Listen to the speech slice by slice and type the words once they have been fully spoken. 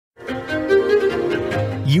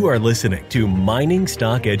You are listening to Mining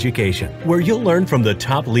Stock Education, where you'll learn from the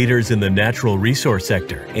top leaders in the natural resource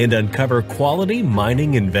sector and uncover quality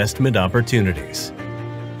mining investment opportunities.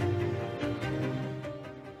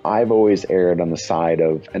 I've always erred on the side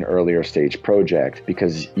of an earlier stage project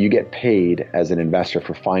because you get paid as an investor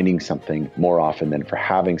for finding something more often than for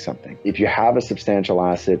having something. If you have a substantial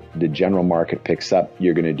asset, the general market picks up,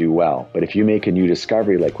 you're going to do well. But if you make a new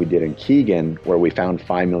discovery like we did in Keegan, where we found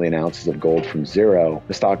 5 million ounces of gold from zero,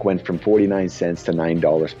 the stock went from 49 cents to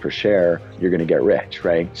 $9 per share, you're going to get rich,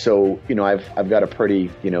 right? So, I've got a pretty,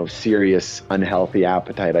 serious, unhealthy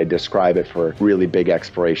appetite. I describe it for really big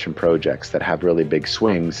exploration projects that have really big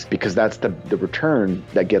swings, because that's the return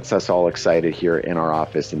that gets us all excited here in our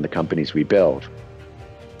office in the companies we build.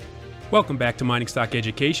 Welcome back to Mining Stock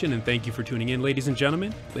Education, and thank you for tuning in, ladies and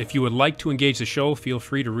gentlemen. If you would like to engage the show, feel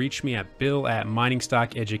free to reach me at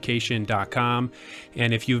bill@MiningStockEducation.com.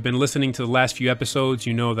 And if you've been listening to the last few episodes,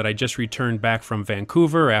 you know that I just returned back from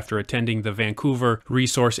Vancouver after attending the Vancouver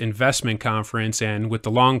Resource Investment Conference, and with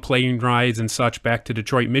the long plane rides and such back to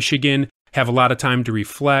Detroit, Michigan, have a lot of time to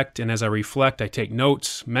reflect. And as I reflect, I take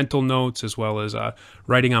notes, mental notes, as well as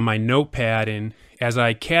writing on my notepad. And as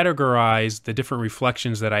I categorize the different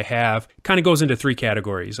reflections that I have, it kind of goes into three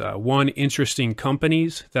categories. One, interesting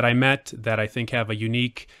companies that I met that I think have a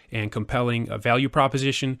unique and compelling value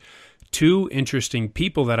proposition. Two, interesting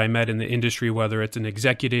people that I met in the industry, whether it's an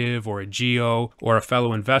executive or a geo or a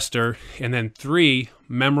fellow investor. And then three,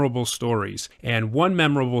 memorable stories. And one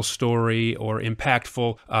memorable story or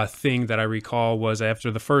impactful thing that I recall was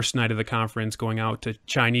after the first night of the conference, going out to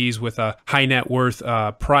Chinese with a high net worth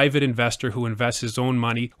private investor who invests his own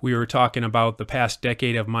money. We were talking about the past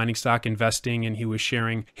decade of mining stock investing, and he was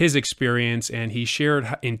sharing his experience. And he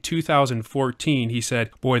shared in 2014, he said,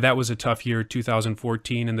 boy, that was a tough year,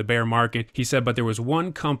 2014 in the bear market. He said, but there was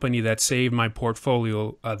one company that saved my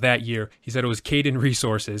portfolio that year. He said it was Cayden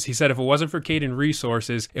Resources. He said if it wasn't for Cayden Resources,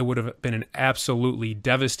 it would have been an absolutely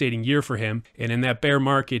devastating year for him. And in that bear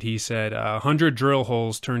market, he said 100 drill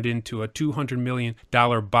holes turned into a $200 million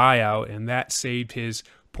buyout, and that saved his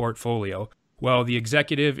portfolio. Well, the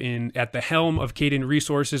executive at the helm of Cayden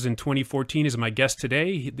Resources in 2014 is my guest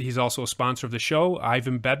today. He's also a sponsor of the show,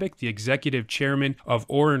 Auryn Bebek, the executive chairman of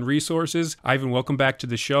Auryn Resources. Ivan, welcome back to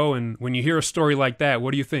the show. And when you hear a story like that,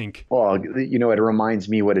 what do you think? Well, it reminds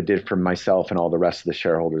me what it did for myself and all the rest of the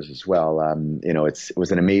shareholders as well. It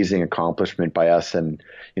was an amazing accomplishment by us. And,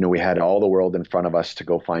 we had all the world in front of us to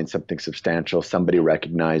go find something substantial. Somebody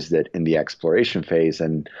recognized it in the exploration phase.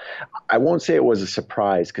 And I won't say it was a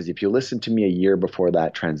surprise, because if you listen to me a year before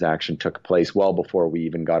that transaction took place, well before we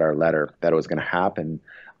even got our letter that it was going to happen,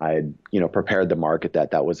 I had, prepared the market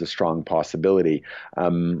that was a strong possibility.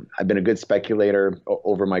 I've been a good speculator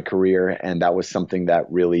over my career, and that was something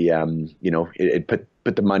that really, it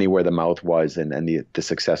put the money where the mouth was, and the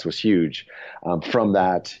success was huge. From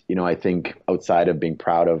that, I think outside of being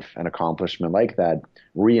proud of an accomplishment like that,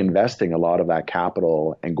 reinvesting a lot of that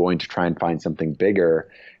capital and going to try and find something bigger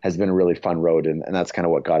has been a really fun road. And that's kind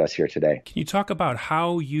of what got us here today. Can you talk about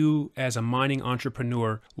how you, as a mining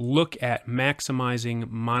entrepreneur, look at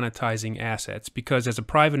maximizing, monetizing assets? Because as a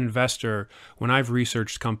private investor, when I've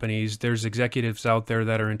researched companies, there's executives out there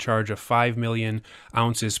that are in charge of 5 million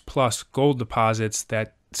ounces plus gold deposits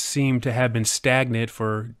that seem to have been stagnant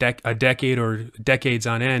for a decade or decades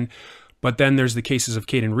on end. But then there's the cases of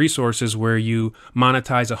Cayden Resources where you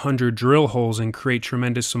monetize 100 drill holes and create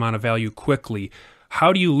tremendous amount of value quickly.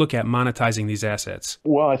 How do you look at monetizing these assets?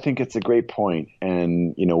 Well, I think it's a great point.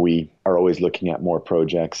 And, we are always looking at more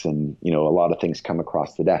projects, and, a lot of things come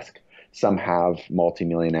across the desk. Some have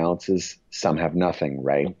multi-million ounces, some have nothing,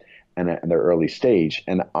 right? And they're early stage.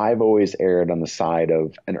 And I've always erred on the side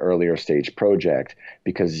of an earlier stage project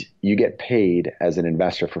because you get paid as an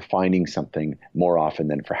investor for finding something more often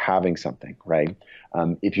than for having something, right?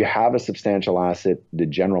 If you have a substantial asset, the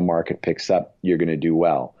general market picks up, you're going to do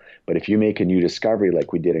well. But if you make a new discovery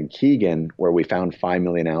like we did in Keegan, where we found 5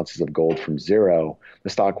 million ounces of gold from zero, the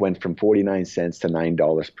stock went from 49 cents to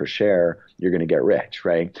 $9 per share, you're going to get rich,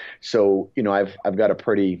 right? So, I've got a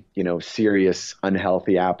pretty, serious,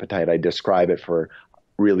 unhealthy appetite. I describe it for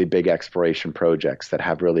really big exploration projects that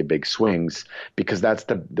have really big swings, because that's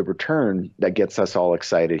the return that gets us all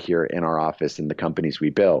excited here in our office in the companies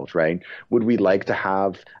we build, right? Would we like to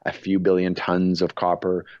have a few billion tons of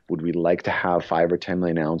copper? Would we like to have 5 or 10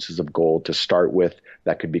 million ounces of gold to start with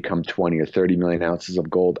that could become 20 or 30 million ounces of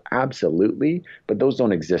gold? Absolutely. But those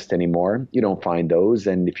don't exist anymore. You don't find those.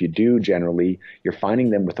 And if you do, generally, you're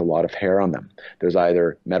finding them with a lot of hair on them. There's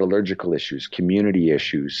either metallurgical issues, community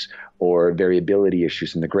issues, or variability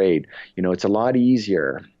issues in the grade. It's a lot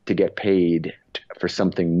easier to get paid for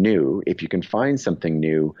something new, if you can find something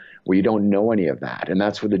new where you don't know any of that. And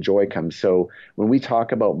that's where the joy comes. So when we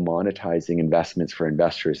talk about monetizing investments for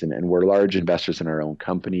investors, and we're large investors in our own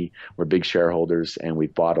company, we're big shareholders, and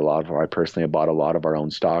we've bought a lot of, I personally have bought a lot of our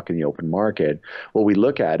own stock in the open market. What we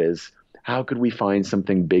look at is, how could we find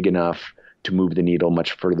something big enough to move the needle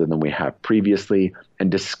much further than we have previously? And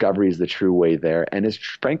discovery is the true way there, and is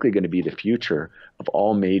frankly going to be the future of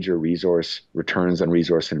all major resource returns on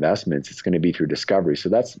resource investments. It's going to be through discovery. So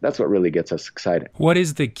that's what really gets us excited. What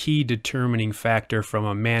is the key determining factor from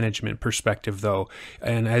a management perspective, though?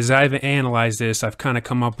 And as I've analyzed this, I've kind of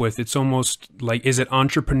come up with, it's almost like, is it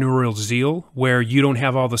entrepreneurial zeal, where you don't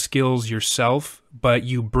have all the skills yourself, but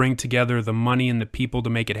you bring together the money and the people to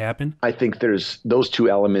make it happen? I think there's those two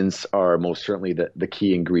elements are most certainly the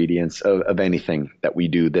key ingredients of anything that we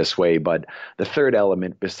do this way. But the third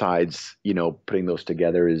element, besides, putting those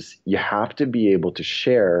together, is you have to be able to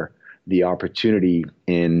share the opportunity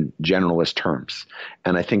in generalist terms.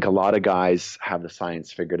 And I think a lot of guys have the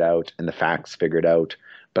science figured out and the facts figured out,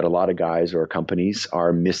 but a lot of guys or companies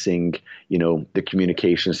are missing, the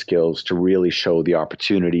communication skills to really show the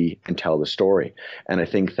opportunity and tell the story. And I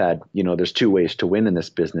think that, there's two ways to win in this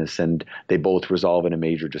business, and they both resolve in a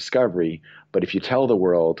major discovery. But if you tell the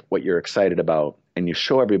world what you're excited about and you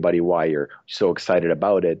show everybody why you're so excited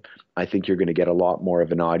about it, I think you're going to get a lot more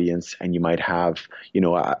of an audience, and you might have,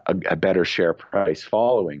 a better share price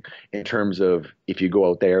following. In terms of, if you go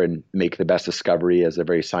out there and make the best discovery as a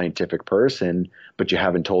very scientific person, but you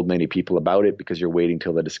haven't told many people about it because you're waiting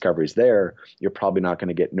till the discovery's there, you're probably not going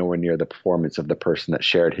to get nowhere near the performance of the person that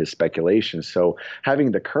shared his speculations. So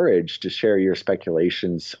having the courage to share your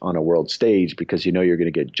speculations on a world stage, because you're going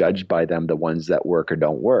to get judged by them, the ones that work or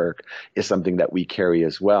don't work, is something that we carry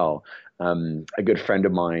as well. A good friend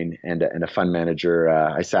of mine and a fund manager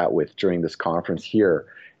I sat with during this conference here,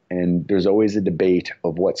 and there's always a debate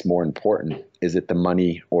of what's more important. Is it the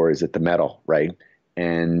money or is it the metal, right?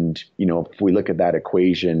 And, if we look at that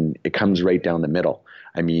equation, it comes right down the middle.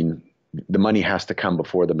 I mean, the money has to come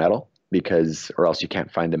before the metal, or else you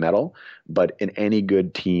can't find the metal. But in any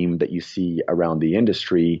good team that you see around the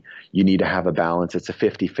industry, you need to have a balance. It's a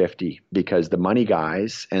 50-50, because the money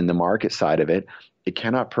guys and the market side of it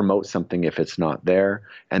cannot promote something if it's not there,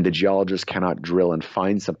 and the geologists cannot drill and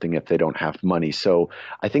find something if they don't have money. So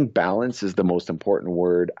I think balance is the most important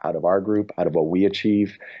word out of our group, out of what we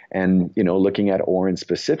achieve. And, looking at Auryn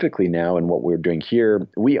specifically now and what we're doing here,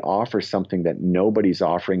 we offer something that nobody's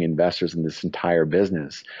offering investors in this entire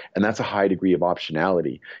business, and that's a high degree of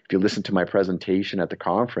optionality. If you listen to my presentation at the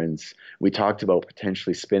conference, we talked about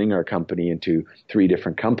potentially spinning our company into 3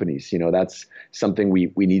 different companies. That's something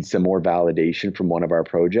we need some more validation from one of our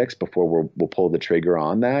projects before we'll pull the trigger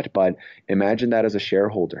on that. But imagine that as a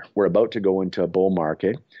shareholder. We're about to go into a bull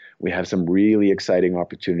market. We have some really exciting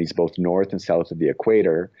opportunities both north and south of the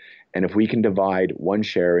equator. And if we can divide 1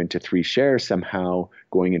 share into 3 shares somehow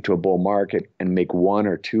going into a bull market and make 1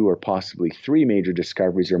 or 2 or possibly 3 major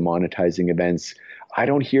discoveries or monetizing events, I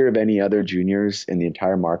don't hear of any other juniors in the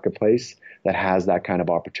entire marketplace that has that kind of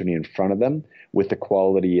opportunity in front of them, with the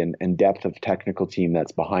quality and depth of technical team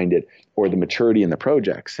that's behind it, or the maturity in the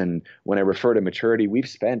projects. And when I refer to maturity, we've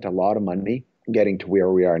spent a lot of money getting to where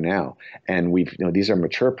we are now. And these are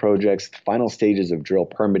mature projects, final stages of drill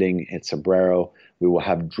permitting at Sombrero. We will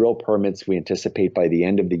have drill permits, we anticipate, by the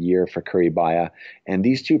end of the year for Curibaya. And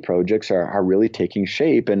these 2 projects are really taking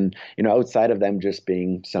shape. And, outside of them just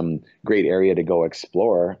being some great area to go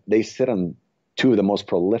explore, they sit on 2 of the most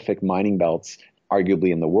prolific mining belts,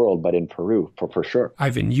 arguably in the world, but in Peru for sure.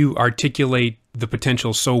 Ivan, you articulate the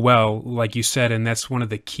potential so well, like you said, and that's one of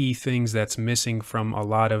the key things that's missing from a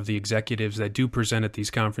lot of the executives that do present at these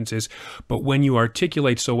conferences. But when you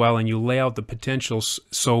articulate so well and you lay out the potential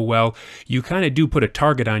so well, you kind of do put a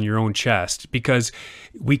target on your own chest, because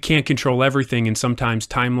we can't control everything, and sometimes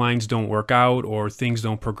timelines don't work out or things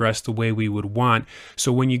don't progress the way we would want.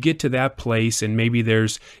 So when you get to that place, and maybe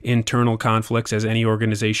there's internal conflicts, as any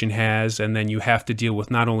organization has, and then you have to deal with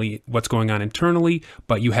not only what's going on internally,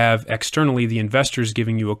 but you have externally the investors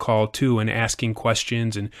giving you a call too and asking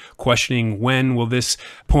questions and questioning, when will this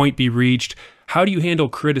point be reached? How do you handle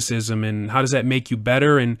criticism, and how does that make you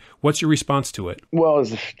better, and what's your response to it? Well,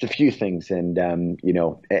 there's a few things. And,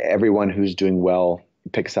 everyone who's doing well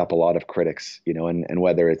picks up a lot of critics, and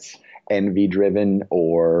whether it's envy driven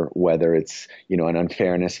or whether it's, an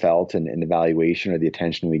unfairness felt in the valuation or the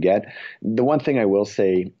attention we get. The one thing I will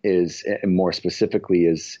say is, more specifically,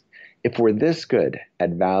 is if we're this good at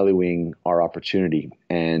valuing our opportunity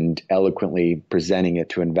and eloquently presenting it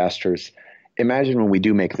to investors, imagine when we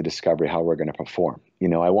do make the discovery, how we're going to perform.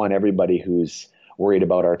 I want everybody who's worried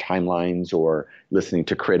about our timelines or listening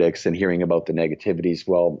to critics and hearing about the negativities.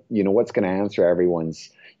 Well, what's going to answer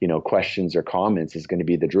everyone's questions or comments is going to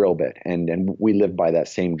be the drill bit. And we live by that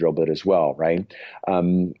same drill bit as well, right?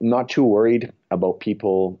 Not too worried about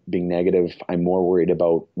people being negative. I'm more worried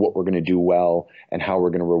about what we're going to do well and how we're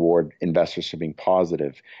going to reward investors for being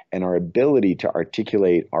positive, and our ability to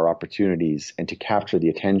articulate our opportunities and to capture the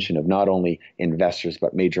attention of not only investors,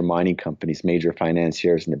 but major mining companies, major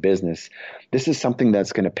financiers in the business. This is something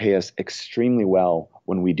that's going to pay us extremely well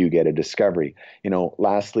when we do get a discovery.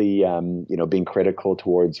 Lastly, being critical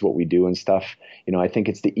towards what we do and stuff, I think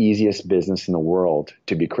it's the easiest business in the world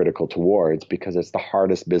to be critical towards, because it's the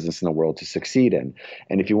hardest business in the world to succeed in.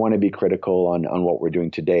 And if you want to be critical on what we're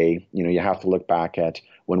doing today, you have to look back at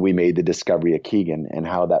when we made the discovery of Keegan and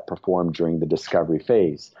how that performed during the discovery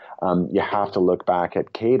phase. You have to look back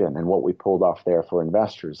at Cayden and what we pulled off there for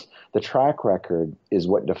investors. The track record is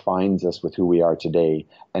what defines us with who we are today,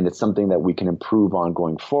 and it's something that we can improve on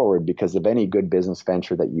going forward, because of any good business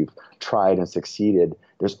venture that you've tried and succeeded,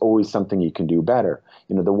 there's always something you can do better.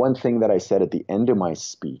 The one thing that I said at the end of my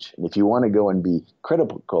speech, and if you want to go and be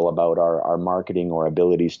critical about our marketing or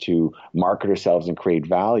abilities to market ourselves and create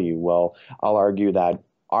value, well, I'll argue that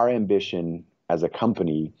our ambition as a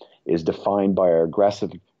company is defined by our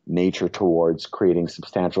aggressive nature towards creating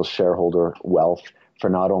substantial shareholder wealth for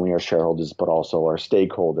not only our shareholders, but also our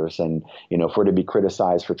stakeholders. And, if we're to be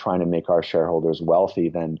criticized for trying to make our shareholders wealthy,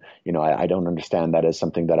 then, I don't understand that as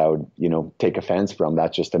something that I would, take offense from.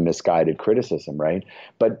 That's just a misguided criticism, right?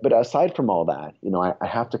 But aside from all that, I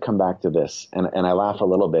have to come back to this, and I laugh a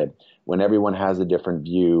little bit when everyone has a different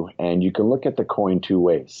view, and you can look at the coin two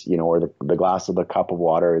ways, or the glass of the cup of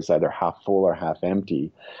water is either half full or half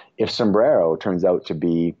empty. If Sombrero turns out to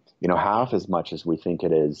be, half as much as we think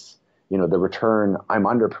it is, the return, I'm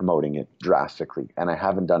under promoting it drastically, and I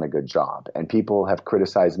haven't done a good job. And people have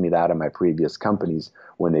criticized me that in my previous companies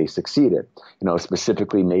when they succeeded.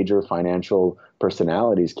 Specifically major financial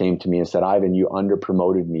personalities came to me and said, Ivan, you under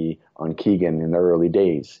promoted me on Keegan in the early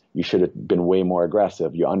days. You should have been way more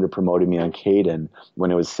aggressive. You under promoted me on Cayden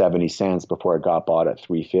when it was 70 cents before it got bought at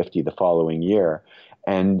 350 the following year.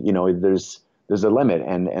 And, there's a limit.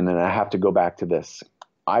 And then I have to go back to this.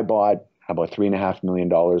 I bought about $3.5 million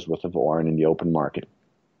worth of Auryn in the open market.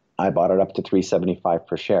 I bought it up to $3.75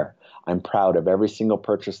 per share. I'm proud of every single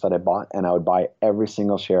purchase that I bought, and I would buy every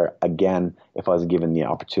single share again if I was given the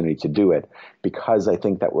opportunity to do it, because I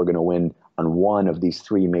think that we're going to win on one of these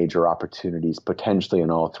three major opportunities, potentially in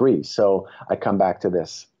all three. So I come back to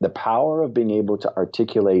this. The power of being able to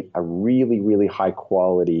articulate a really, really high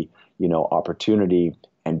quality, opportunity,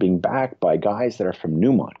 and being backed by guys that are from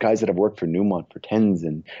Newmont, guys that have worked for Newmont for 10s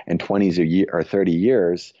and 20s or 30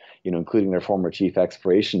 years, including their former chief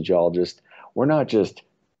exploration geologist. We're not just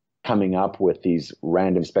coming up with these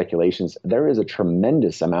random speculations. There is a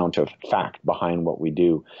tremendous amount of fact behind what we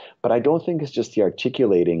do. But I don't think it's just the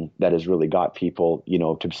articulating that has really got people,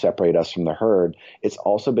 to separate us from the herd. It's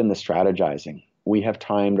also been the strategizing. We have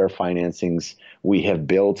timed our financings. We have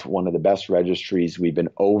built one of the best registries. We've been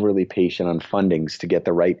overly patient on fundings to get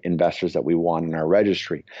the right investors that we want in our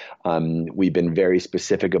registry. We've been very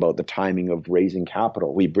specific about the timing of raising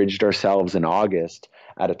capital. We bridged ourselves in August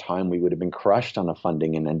at a time we would have been crushed on a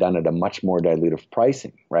funding and done at a much more dilutive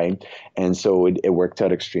pricing, right? And so it worked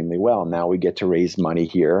out extremely well. Now we get to raise money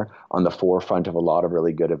here on the forefront of a lot of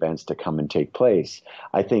really good events to come and take place.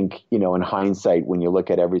 I think, in hindsight, when you look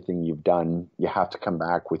at everything you've done, you have to come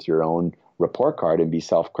back with your own report card and be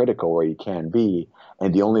self-critical where you can be.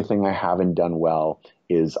 And the only thing I haven't done well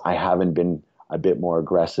is I haven't been a bit more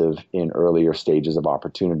aggressive in earlier stages of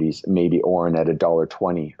opportunities, maybe Auryn at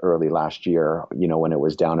 $1.20 early last year, when it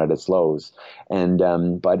was down at its lows. And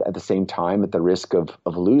but at the same time, at the risk of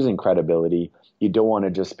losing credibility, you don't want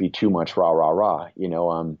to just be too much rah, rah, rah.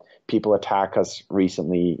 People attack us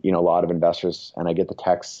recently, a lot of investors, and I get the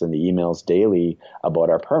texts and the emails daily about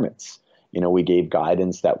our permits. We gave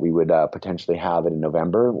guidance that we would potentially have it in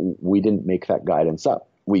November. We didn't make that guidance up.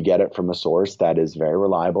 We get it from a source that is very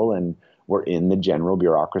reliable, and we're in the general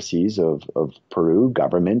bureaucracies of Peru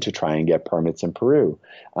government to try and get permits in Peru.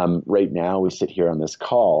 Right now, we sit here on this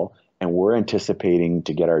call, and we're anticipating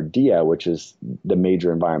to get our DIA, which is the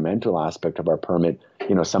major environmental aspect of our permit,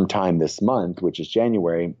 sometime this month, which is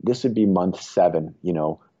January. This would be month 7,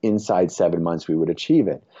 inside 7 months we would achieve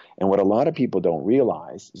it. And what a lot of people don't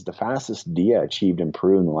realize is the fastest DIA achieved in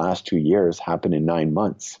Peru in the last 2 years happened in 9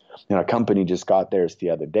 months. A company just got theirs the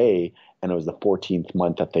other day, and it was the 14th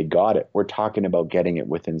month that they got it. We're talking about getting it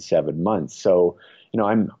within 7 months. So,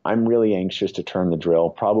 I'm really anxious to turn the drill,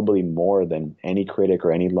 probably more than any critic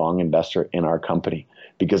or any long investor in our company,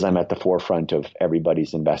 because I'm at the forefront of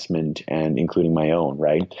everybody's investment and including my own,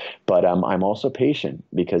 right? But I'm also patient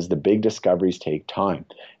because the big discoveries take time.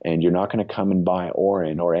 And you're not going to come and buy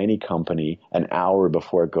Auryn or any company an hour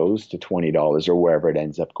before it goes to $20 or wherever it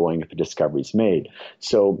ends up going if the discovery's made.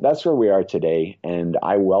 So that's where we are today. And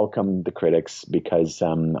I welcome the critics because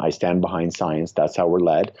I stand behind science. That's how we're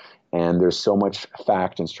led. And there's so much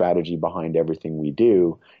fact and strategy behind everything we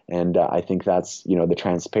do. And I think that's, the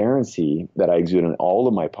transparency that I exude in all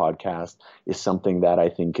of my podcasts is something that I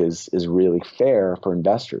think is really fair for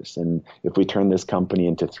investors. And if we turn this company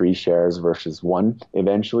into 3 shares versus 1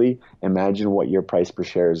 eventually, imagine what your price per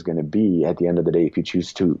share is going to be at the end of the day if you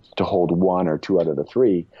choose to hold 1 or 2 out of the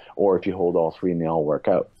 3, or if you hold all 3 and they all work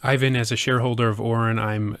out. Ivan, as a shareholder of Auryn,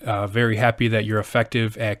 I'm very happy that you're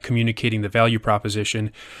effective at communicating the value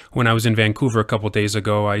proposition. When I was in Vancouver a couple of days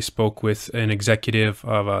ago, I spoke with an executive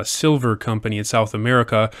of a silver company in South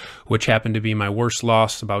America, which happened to be my worst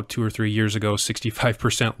loss about 2 or 3 years ago,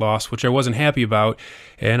 65% loss, which I wasn't happy about.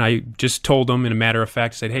 And I just told them in a matter of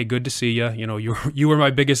fact, said, hey, good to see you. You were my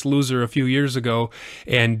biggest loser a few years ago.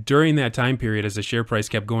 And during that time period, as the share price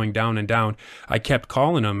kept going down and down, I kept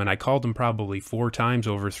calling them, and I called them probably 4 times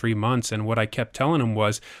over 3 months. And what I kept telling them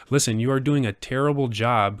was, listen, you are doing a terrible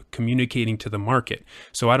job communicating to the market.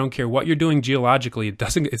 So I don't care what you're doing geologically.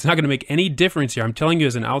 It's not going to make any difference here. I'm telling you,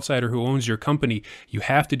 as an outsider who owns your company, you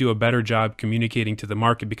have to do a better job communicating to the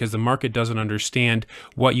market because the market doesn't understand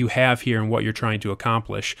what you have here and what you're trying to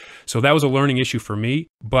accomplish. So that was a learning issue for me.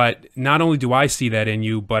 But not only do I see that in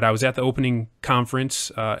you, but I was at the opening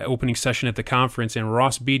session at the conference, and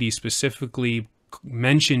Ross Beatty specifically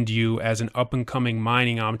mentioned you as an up-and-coming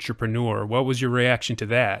mining entrepreneur. What was your reaction to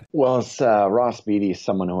that? Well, Ross Beatty is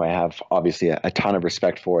someone who I have obviously a ton of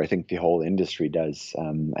respect for. I think the whole industry does.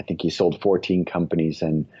 I think he sold 14 companies,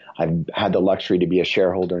 and I've had the luxury to be a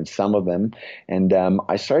shareholder in some of them. And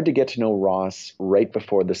I started to get to know Ross right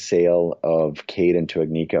before the sale of Cayden to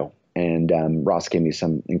Agnico. And Ross gave me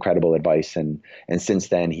some incredible advice, and since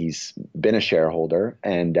then he's been a shareholder,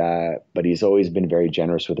 but he's always been very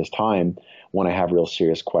generous with his time when I have real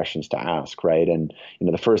serious questions to ask, right? And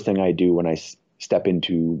the first thing I do when I step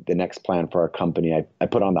into the next plan for our company, I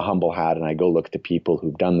put on the humble hat and I go look to people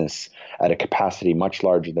who've done this at a capacity much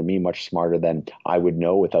larger than me, much smarter than I would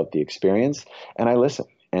know without the experience, and I listen.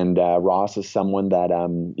 And Ross is someone that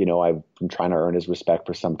I've been trying to earn his respect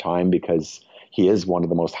for some time because he is one of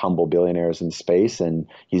the most humble billionaires in space, and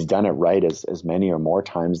he's done it right as many or more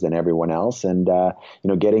times than everyone else. And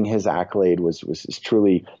getting his accolade was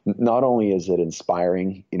truly, not only is it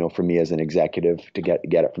inspiring, for me as an executive to get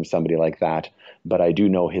it from somebody like that, but I do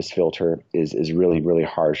know his filter is really, really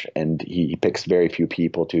harsh, and he picks very few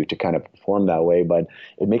people to kind of perform that way. But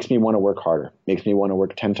it makes me want to work harder. Makes me want to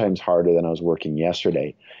work 10 times harder than I was working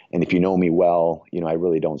yesterday. And if you know me well, I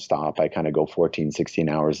really don't stop. I kind of go 14, 16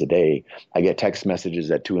 hours a day. I get text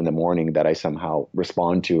messages at 2 a.m. that I somehow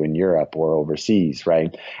respond to in Europe or overseas,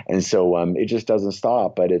 right? And so it just doesn't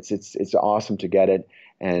stop, but it's awesome to get it.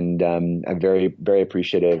 And I'm very, very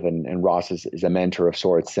appreciative. And Ross is a mentor of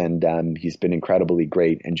sorts, and he's been incredibly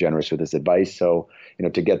great and generous with his advice. So,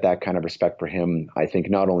 to get that kind of respect for him, I think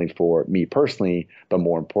not only for me personally, but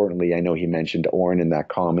more importantly, I know he mentioned Auryn in that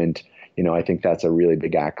comment. I think that's a really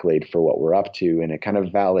big accolade for what we're up to. And it kind of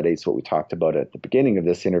validates what we talked about at the beginning of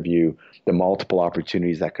this interview, the multiple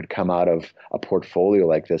opportunities that could come out of a portfolio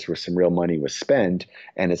like this where some real money was spent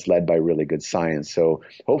and it's led by really good science. So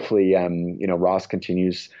hopefully, Ross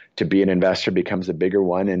continues to be an investor, becomes a bigger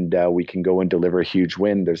one, and we can go and deliver a huge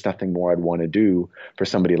win. There's nothing more I'd want to do for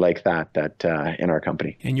somebody like that in our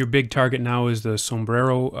company. And your big target now is the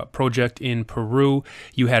Sombrero project in Peru.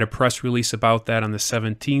 You had a press release about that on the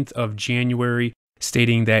 17th of January,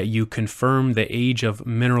 stating that you confirmed the age of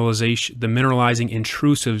mineralization, the mineralizing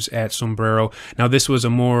intrusives at Sombrero. Now, this was a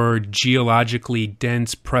more geologically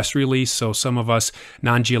dense press release, so some of us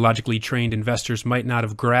non-geologically trained investors might not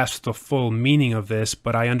have grasped the full meaning of this,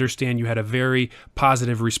 but I understand you had a very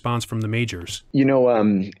positive response from the majors.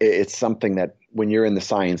 It's something that when you're in the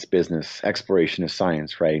science business, exploration is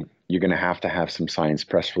science, right? You're going to have some science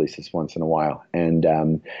press releases once in a while.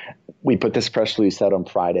 And we put this press release out on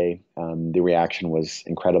Friday. The reaction was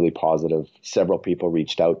incredibly positive. Several people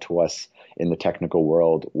reached out to us in the technical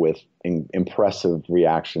world with impressive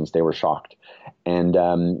reactions. They were shocked. And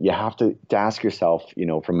you have to ask yourself,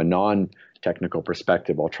 from a non-technical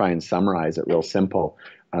perspective, I'll try and summarize it real simple.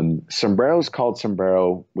 Sombrero is called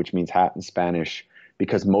sombrero, which means hat in Spanish,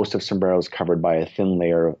 because most of Sombrero is covered by a thin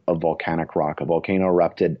layer of volcanic rock. A volcano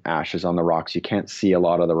erupted, ashes on the rocks. You can't see a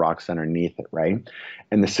lot of the rocks underneath it, right?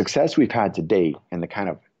 And the success we've had to date and the kind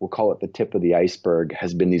of we'll call it the tip of the iceberg,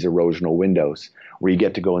 has been these erosional windows where you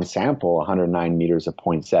get to go and sample 109 meters of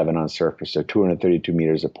 0.7 on surface, so 232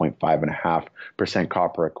 meters of 0.5.5%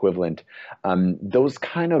 copper equivalent. Those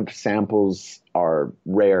kind of samples are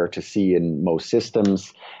rare to see in most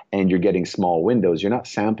systems, and you're getting small windows. You're not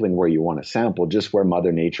sampling where you want to sample, just where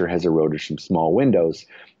Mother Nature has eroded some small windows.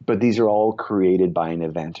 But these are all created by an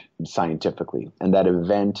event scientifically, and that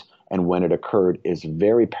event and when it occurred is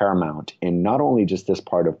very paramount in not only just this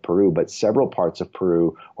part of Peru, but several parts of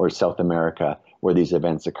Peru or South America where these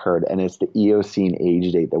events occurred. And it's the Eocene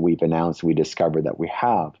age date that we've announced we discovered that we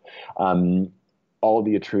have. All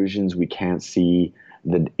the intrusions we can't see,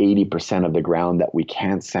 the 80% of the ground that we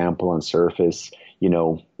can't sample on surface,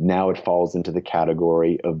 now it falls into the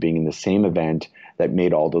category of being in the same event that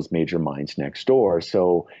made all those major mines next door.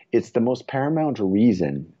 So it's the most paramount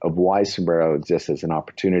reason of why Sombrero exists as an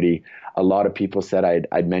opportunity. A lot of people said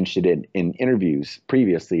I'd mentioned it in interviews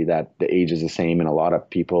previously that the age is the same, and a lot of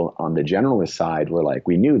people on the generalist side were like,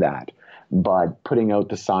 we knew that. But putting out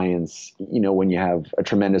the science, when you have a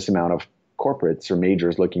tremendous amount of corporates or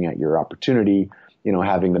majors looking at your opportunity,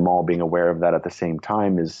 having them all being aware of that at the same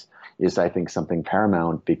time is I think something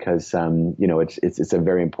paramount, because it's a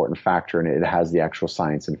very important factor, and it has the actual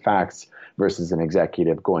science and facts versus an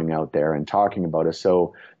executive going out there and talking about it.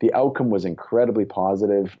 So the outcome was incredibly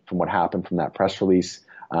positive from what happened from that press release.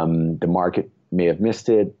 The market may have missed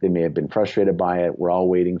it. They may have been frustrated by it. We're all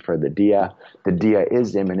waiting for the DIA. The DIA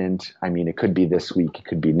is imminent. I mean, it could be this week, it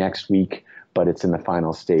could be next week, but it's in the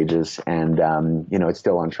final stages, and it's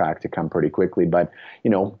still on track to come pretty quickly. But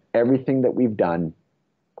everything that we've done,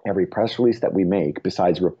 every press release that we make,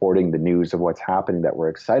 besides reporting the news of what's happening that we're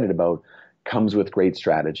excited about, comes with great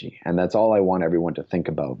strategy. And that's all I want everyone to think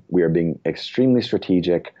about. We are being extremely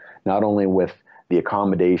strategic, not only with the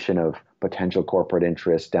accommodation of potential corporate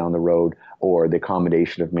interests down the road or the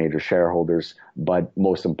accommodation of major shareholders, but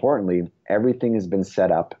most importantly, everything has been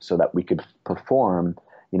set up so that we could perform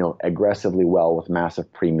aggressively well with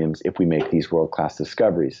massive premiums if we make these world-class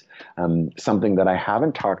discoveries. Something that I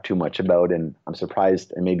haven't talked too much about, and I'm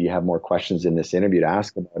surprised, and maybe you have more questions in this interview to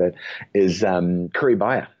ask about it, is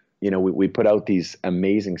Curibaya. We put out these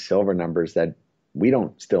amazing silver numbers that we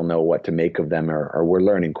don't still know what to make of them, or we're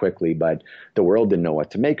learning quickly, but the world didn't know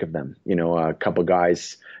what to make of them. A couple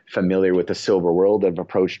guys familiar with the silver world have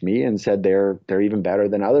approached me and said they're even better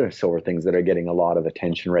than other silver things that are getting a lot of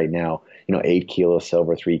attention right now. 8 kilos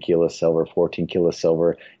silver, 3 kilos silver, 14 kilos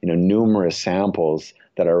silver, numerous samples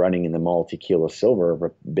that are running in the multi-kilo silver of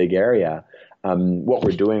a big area. What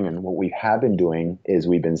we're doing and what we have been doing is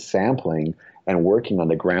we've been sampling and working on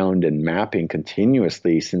the ground and mapping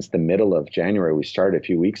continuously since the middle of January. We started a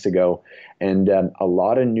few weeks ago, and a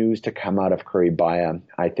lot of news to come out of Curibaya.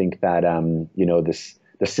 I think that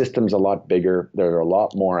the system's a lot bigger. There are a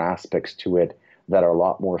lot more aspects to it that are a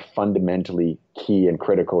lot more fundamentally key and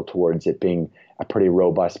critical towards it being a pretty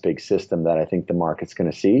robust big system that I think the market's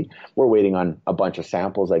going to see. We're waiting on a bunch of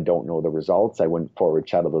samples. I don't know the results. I wouldn't forward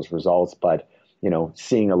chat of those results, but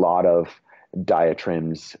seeing a lot of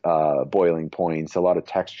diatrims, boiling points, a lot of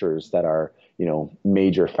textures that are,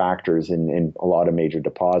 major factors in a lot of major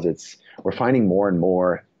deposits. We're finding more and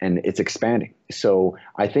more, and it's expanding. So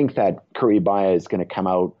I think that Curibaya is going to come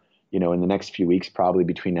out, in the next few weeks, probably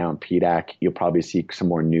between now and PDAC. You'll probably see some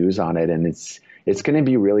more news on it, and it's going to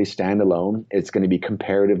be really standalone. It's going to be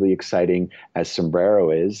comparatively exciting as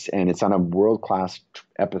Sombrero is, and it's on a world-class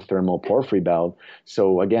epithermal porphyry belt.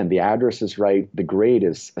 So again, the address is right. The grade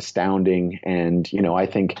is astounding. And, I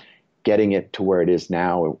think getting it to where it is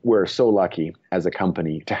now, we're so lucky as a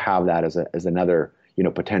company to have that as another,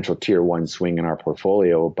 potential tier one swing in our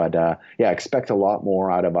portfolio. But expect a lot more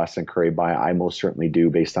out of us in Curibaya. I most certainly do,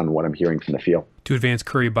 based on what I'm hearing from the field. To advance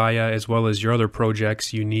Curibaya as well as your other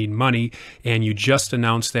projects, you need money, and you just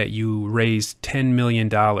announced that you raised $10 million.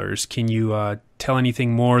 Can you tell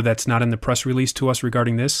anything more that's not in the press release to us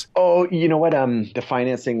regarding this? Oh, you know what? The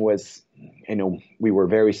financing was, we were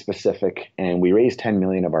very specific, and we raised $10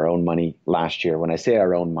 million of our own money last year. When I say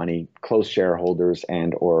our own money, close shareholders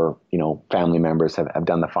and or family members have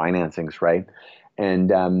done the financings, right?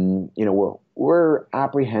 And we're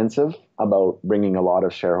apprehensive about bringing a lot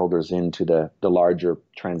of shareholders into the larger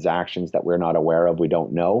transactions that we're not aware of, we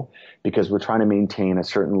don't know, because we're trying to maintain a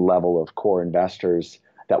certain level of core investors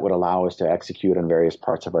that would allow us to execute on various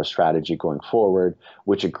parts of our strategy going forward,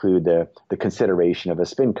 which include the consideration of a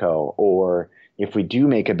spinco, or if we do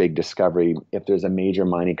make a big discovery, if there's a major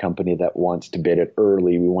mining company that wants to bid it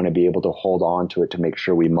early, we want to be able to hold on to it to make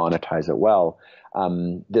sure we monetize it well.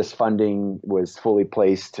 This funding was fully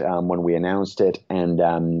placed when we announced it, and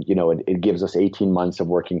it gives us 18 months of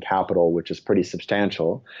working capital, which is pretty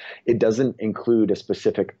substantial. It doesn't include a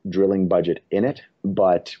specific drilling budget in it,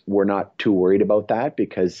 but we're not too worried about that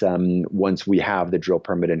because once we have the drill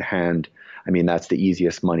permit in hand, I mean, that's the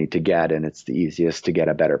easiest money to get, and it's the easiest to get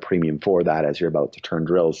a better premium for that as you're about to turn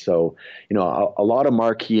drills. So, a lot of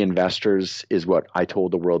marquee investors is what I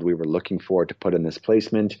told the world we were looking for to put in this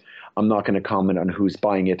placement. I'm not going to comment on who's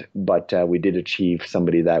buying it, but we did achieve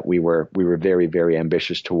somebody that we were very, very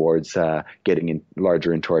ambitious towards getting in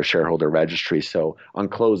larger into our shareholder registry. So on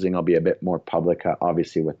closing, I'll be a bit more public,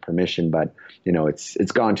 obviously with permission, but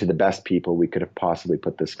it's gone to the best people we could have possibly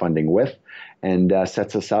put this funding with, and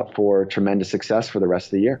sets us up for tremendous success for the rest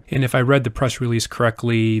of the year. And if I read the press release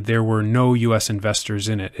correctly, there were no U.S. investors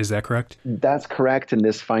in it. Is that correct? That's correct. In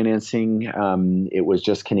this financing, it was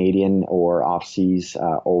just Canadian or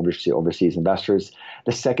overseas investors.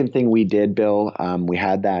 The second thing we did, Bill, we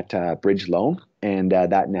had that bridge loan, and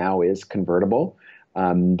that now is convertible.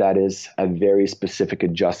 That is a very specific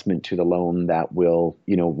adjustment to the loan that will,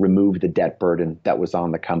 remove the debt burden that was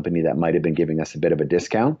on the company that might have been giving us a bit of a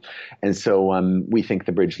discount. And so we think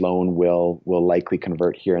the bridge loan will likely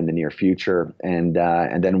convert here in the near future, and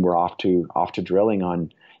then we're off to drilling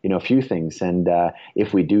on a few things. And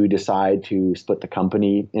if we do decide to split the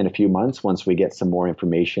company in a few months, once we get some more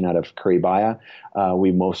information out of Curibaya,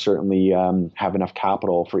 we most certainly have enough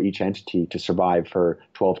capital for each entity to survive for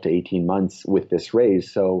 12 to 18 months with this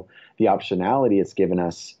raise. So the optionality it's given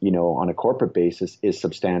us, on a corporate basis is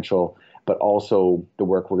substantial, but also the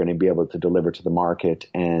work we're going to be able to deliver to the market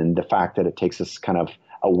and the fact that it takes us kind of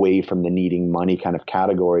away from the needing money kind of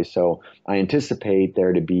category. So I anticipate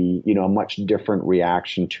there to be, a much different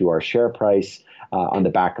reaction to our share price on the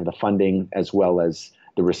back of the funding, as well as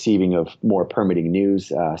the receiving of more permitting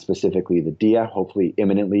news, specifically the DIA, hopefully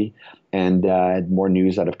imminently, and more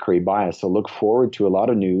news out of Curibaya. So look forward to a lot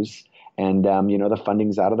of news. And, the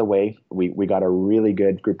funding's out of the way. We got a really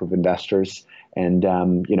good group of investors. And,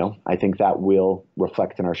 I think that will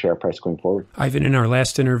reflect in our share price going forward. Ivan, in our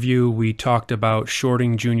last interview, we talked about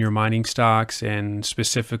shorting junior mining stocks and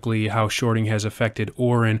specifically how shorting has affected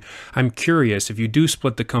Auryn. I'm curious, if you do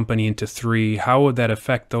split the company into three, how would that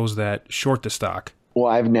affect those that short the stock? Well,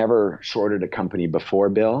 I've never shorted a company before,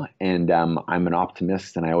 Bill, and I'm an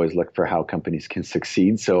optimist, and I always look for how companies can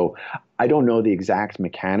succeed. So I don't know the exact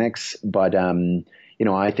mechanics, but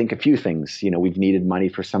I think a few things. We've needed money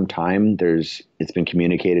for some time. It's been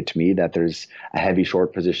communicated to me that there's a heavy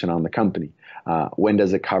short position on the company. When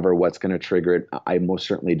does it cover? What's going to trigger it? I most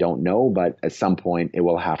certainly don't know, but at some point it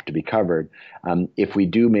will have to be covered. If we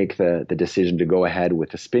do make the decision to go ahead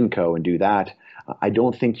with the SpinCo and do that, I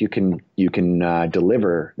don't think you can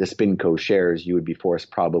deliver the SpinCo shares. You would be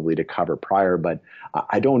forced probably to cover prior, but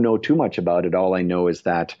I don't know too much about it. All I know is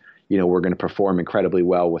that we're going to perform incredibly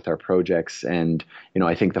well with our projects, and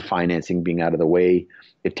I think the financing being out of the way,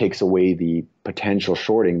 it takes away the potential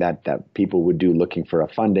shorting that people would do looking for a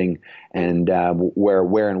funding, and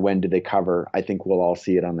where and when do they cover? I think we'll all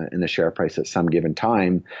see it in the share price at some given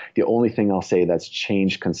time. The only thing I'll say that's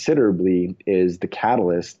changed considerably is the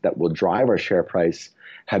catalyst that will drive our share price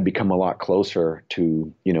have become a lot closer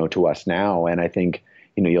to us now, and I think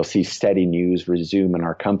you'll see steady news resume in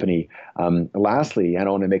our company. Lastly, I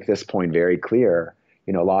want to make this point very clear.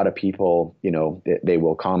 A lot of people, they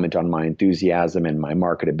will comment on my enthusiasm and my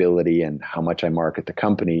marketability and how much I market the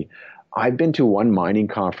company. I've been to one mining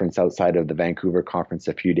conference outside of the Vancouver conference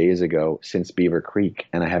a few days ago since Beaver Creek,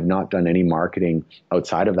 and I have not done any marketing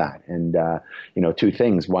outside of that. And, two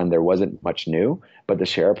things. One, there wasn't much new, but the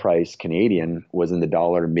share price Canadian was in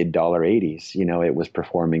the mid-dollar 80s. It was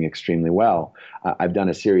performing extremely well. I've done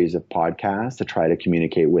a series of podcasts to try to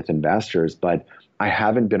communicate with investors, but I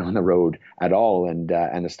haven't been on the road at all, and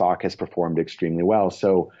the stock has performed extremely well.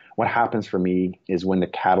 So what happens for me is when the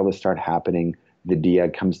catalysts start happening, the DIA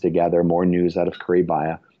comes together, more news out of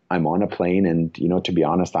Curibaya, I'm on a plane, and to be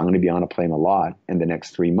honest, I'm going to be on a plane a lot in the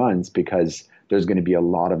next 3 months because there's going to be a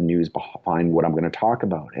lot of news behind what I'm going to talk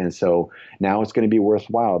about. And so now it's going to be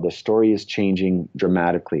worthwhile. The story is changing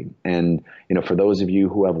dramatically. And, for those of you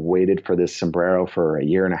who have waited for this sombrero for a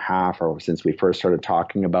year and a half, or since we first started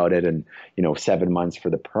talking about it, and, 7 months for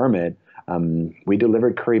the permit, we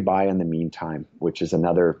delivered Curibaya in the meantime, which is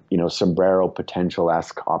another, sombrero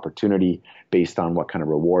potential-esque opportunity based on what kind of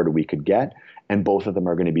reward we could get. And both of them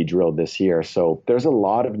are going to be drilled this year. So there's a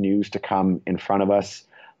lot of news to come in front of us.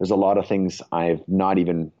 There's a lot of things I've not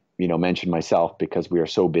even, mentioned myself because we are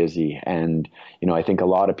so busy. And, I think a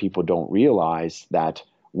lot of people don't realize that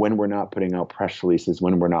when we're not putting out press releases,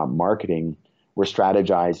 when we're not marketing, we're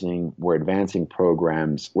strategizing, we're advancing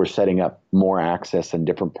programs, we're setting up more access in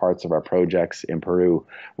different parts of our projects in Peru.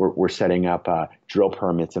 We're setting up drill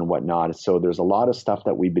permits and whatnot. So there's a lot of stuff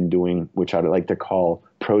that we've been doing, which I'd like to call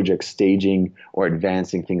project staging or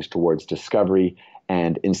advancing things towards discovery.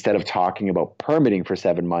 And instead of talking about permitting for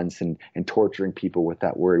 7 months and torturing people with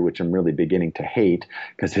that word, which I'm really beginning to hate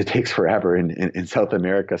because it takes forever in South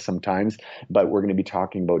America sometimes, but we're going to be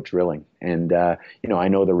talking about drilling. And, I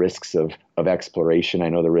know the risks of exploration. I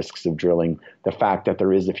know the risks of drilling. The fact that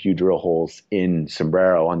there is a few drill holes in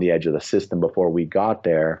Sombrero on the edge of the system before we got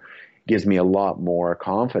there gives me a lot more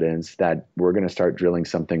confidence that we're going to start drilling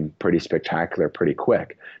something pretty spectacular pretty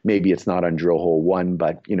quick. Maybe it's not on drill hole 1,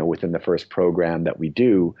 but within the first program that we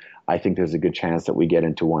do, I think there's a good chance that we get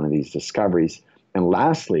into one of these discoveries. And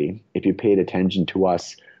lastly, if you paid attention to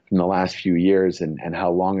us from the last few years and how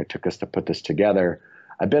long it took us to put this together,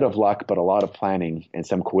 a bit of luck, but a lot of planning and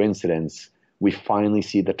some coincidence, we finally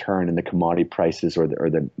see the turn in the commodity prices or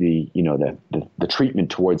the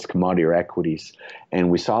treatment towards commodity or equities.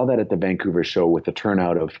 And we saw that at the Vancouver show with the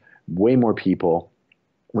turnout of way more people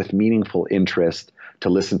with meaningful interest to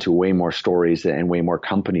listen to way more stories and way more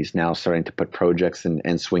companies now starting to put projects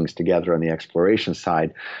and swings together on the exploration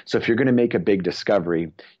side. So if you're going to make a big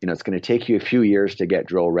discovery, it's going to take you a few years to get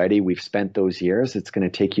drill ready. We've spent those years. It's going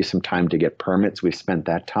to take you some time to get permits. We've spent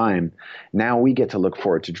that time. Now we get to look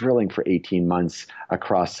forward to drilling for 18 months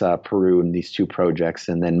across Peru in these 2 projects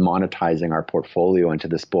and then monetizing our portfolio into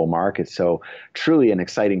this bull market. So truly an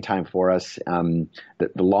exciting time for us.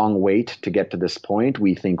 The long wait to get to this point,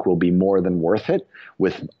 we think will be more than worth it,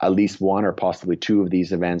 with at least 1 or possibly 2 of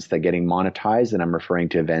these events that getting monetized. And I'm referring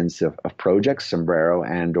to events of projects, Sombrero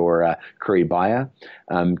and or Curibaya.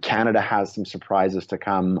 Canada has some surprises to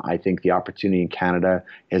come. I think the opportunity in Canada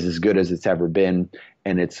is as good as it's ever been.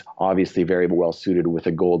 And it's obviously very well suited with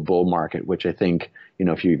a gold bull market, which I think,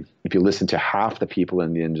 if you listen to half the people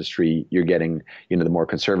in the industry, you're getting, the more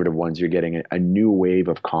conservative ones, you're getting a new wave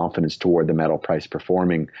of confidence toward the metal price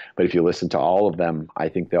performing. But if you listen to all of them, I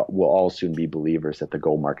think that we'll all soon be believers that the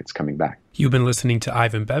gold market's coming back. You've been listening to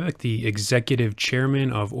Ivan Bebek, the executive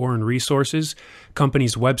chairman of Auryn Resources.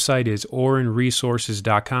 Company's website is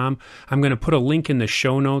EurynResources.com. I'm going to put a link in the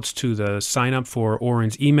show notes to the sign up for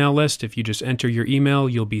Auryn's email list. If you just enter your email,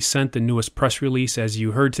 you'll be sent the newest press release. As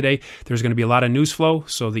you heard today, there's going to be a lot of news flow,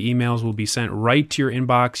 so the emails will be sent right to your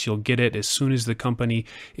inbox. You'll get it as soon as the company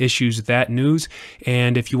issues that news.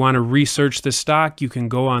 And if you want to research the stock, you can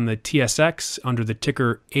go on the TSX under the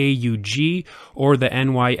ticker AUG or the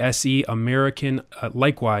NYSE American,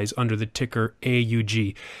 likewise under the ticker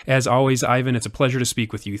AUG. As always, Ivan, it's a pleasure to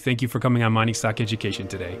speak with you. Thank you for coming on Mining Stock Education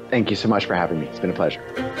today. Thank you so much for having me. It's been a pleasure.